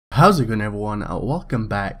How's it going, everyone? Welcome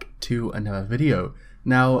back to another video.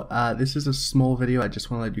 Now this is a small video. I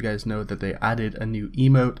just want to let you guys know that they added a new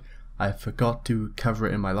emote. I forgot to cover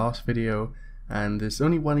it in my last video, and there's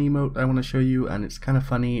only one emote I want to show you, and it's kind of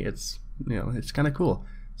funny. It's it's kind of cool.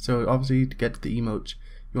 So obviously, to get to the emote,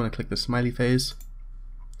 you want to click the smiley face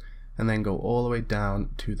and then go all the way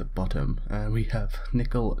down to the bottom, and we have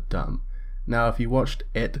Nickel Dumb. Now if you watched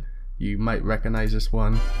it, you might recognize this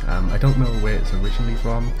one. I don't know where it's originally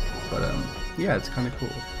from, but yeah, it's kind of cool.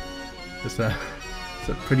 It's a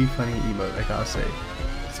pretty funny emote, I gotta say.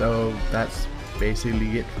 So that's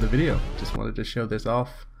basically it for the video. Just wanted to show this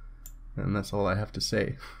off, and that's all I have to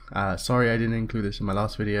say. Sorry I didn't include this in my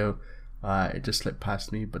last video. It just slipped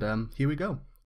past me, but here we go.